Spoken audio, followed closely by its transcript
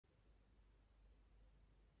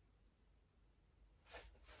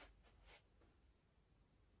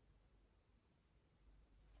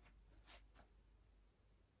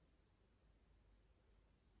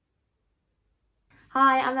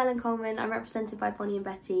Hi, I'm Ellen Coleman. I'm represented by Bonnie and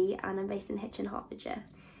Betty and I'm based in Hitchin, Hertfordshire.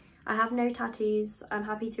 I have no tattoos. I'm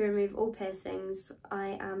happy to remove all piercings.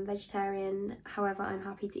 I am vegetarian, however I'm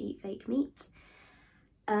happy to eat fake meat.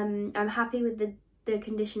 I'm happy with the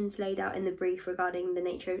conditions laid out in the brief regarding the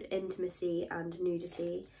nature of intimacy and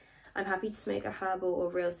nudity. I'm happy to smoke a herbal or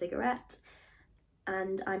real cigarette,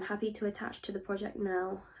 and I'm happy to attach to the project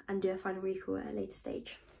now and do a final recall at a later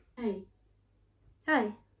stage. Hey.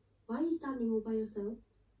 Hi. Why are you standing all by yourself?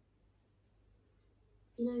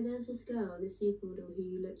 You know, there's this girl, this supermodel who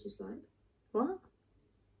you look just like. What?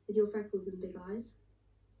 With your freckles and big eyes.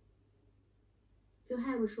 If your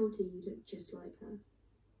hair was shorter, you'd look just like her.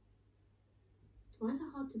 Why is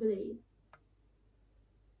that hard to believe?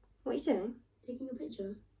 What are you doing? Taking a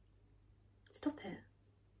picture. Stop it.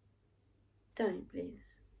 Don't, please.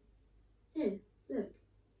 Here, look.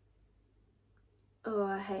 Oh,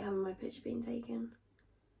 I hate having my picture being taken.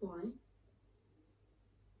 Why?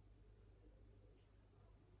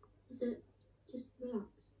 That's it. Just relax.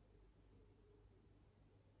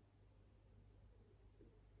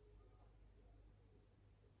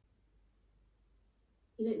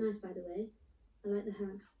 You look nice, by the way. I like the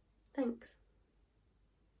hair. Thanks.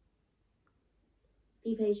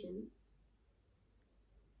 Be patient.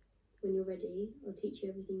 When you're ready, I'll teach you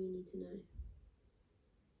everything you need to know.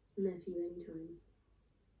 I'm there for you anytime.